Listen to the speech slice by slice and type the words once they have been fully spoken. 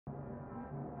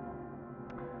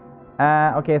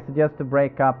Okay, so just to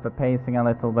break up the pacing a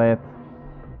little bit,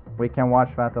 we can watch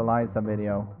that Eliza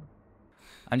video.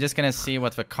 I'm just gonna see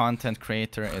what the content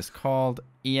creator is called.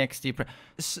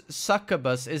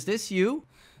 Succubus, is this you?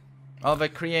 Oh, the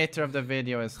creator of the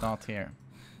video is not here.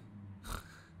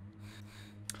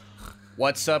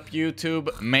 What's up, YouTube?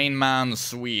 MainMan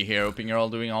Sui here, hoping you're all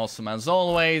doing awesome as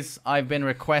always. I've been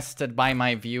requested by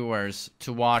my viewers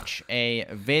to watch a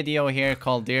video here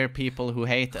called Dear People Who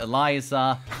Hate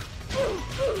Eliza.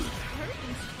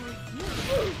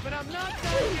 But I'm not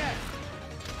done yet.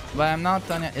 But I'm not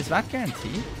done yet. Is that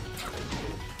guaranteed?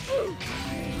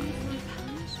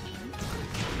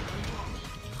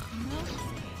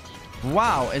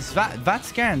 Wow, is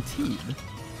that's guaranteed?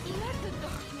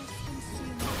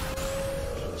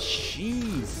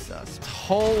 Jesus.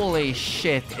 Holy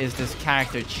shit, is this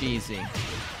character cheesy.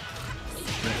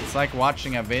 It's like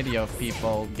watching a video of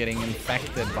people getting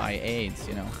infected by AIDS,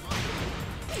 you know.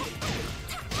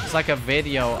 It's like a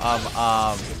video of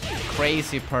a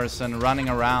crazy person running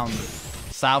around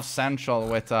South Central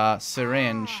with a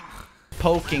syringe,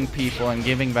 poking people and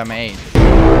giving them AIDS.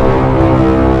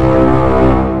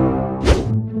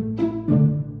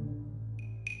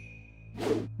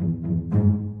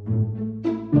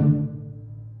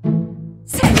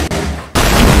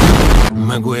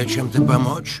 Могу я чем-то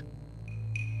помочь?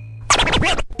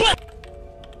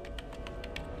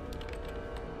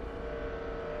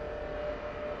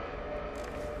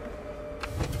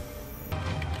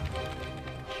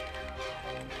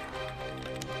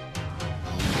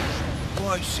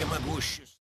 Бойся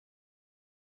могущества.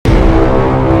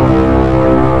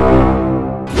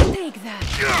 Take that.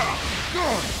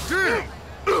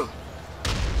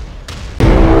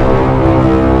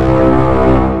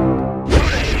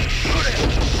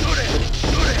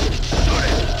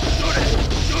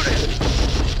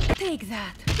 Take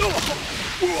that.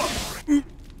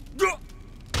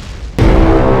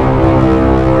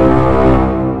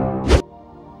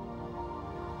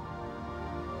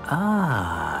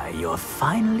 Ah, you're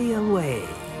finally awake.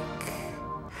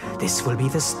 This will be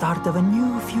the start of a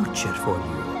new future for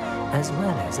you, as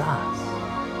well as us.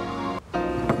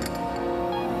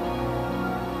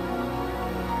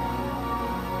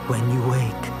 When you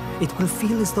wake, it will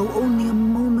feel as though only a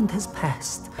moment has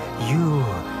passed. You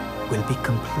will be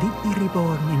completely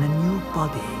reborn in a new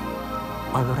body.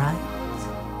 All right?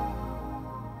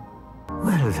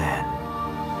 Well then,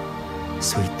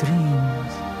 sweet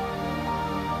dreams.